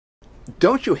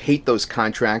Don't you hate those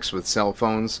contracts with cell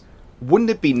phones? Wouldn't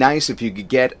it be nice if you could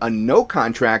get a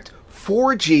no-contract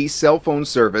 4G cell phone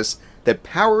service that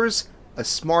powers a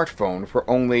smartphone for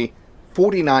only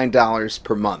 $49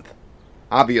 per month?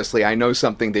 Obviously, I know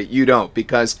something that you don't,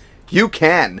 because you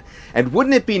can. And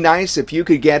wouldn't it be nice if you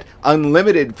could get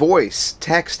unlimited voice,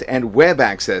 text, and web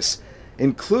access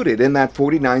included in that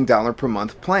 $49 per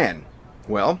month plan?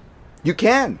 Well, you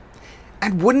can.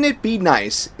 And wouldn't it be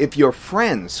nice if your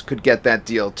friends could get that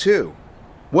deal too?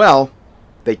 Well,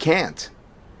 they can't.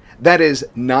 That is,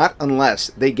 not unless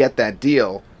they get that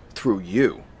deal through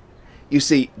you. You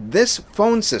see, this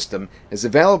phone system is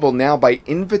available now by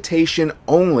invitation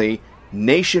only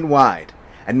nationwide.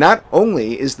 And not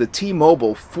only is the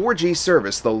T-Mobile 4G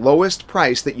service the lowest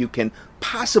price that you can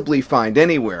possibly find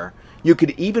anywhere, you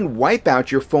could even wipe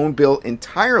out your phone bill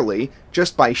entirely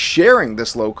just by sharing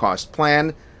this low-cost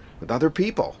plan with other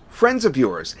people, friends of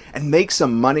yours, and make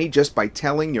some money just by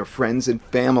telling your friends and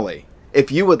family.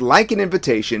 If you would like an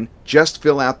invitation, just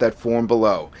fill out that form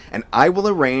below, and I will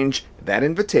arrange that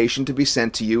invitation to be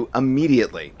sent to you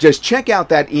immediately. Just check out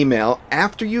that email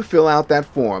after you fill out that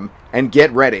form and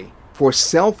get ready for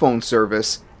cell phone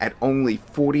service at only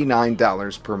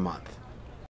 $49 per month.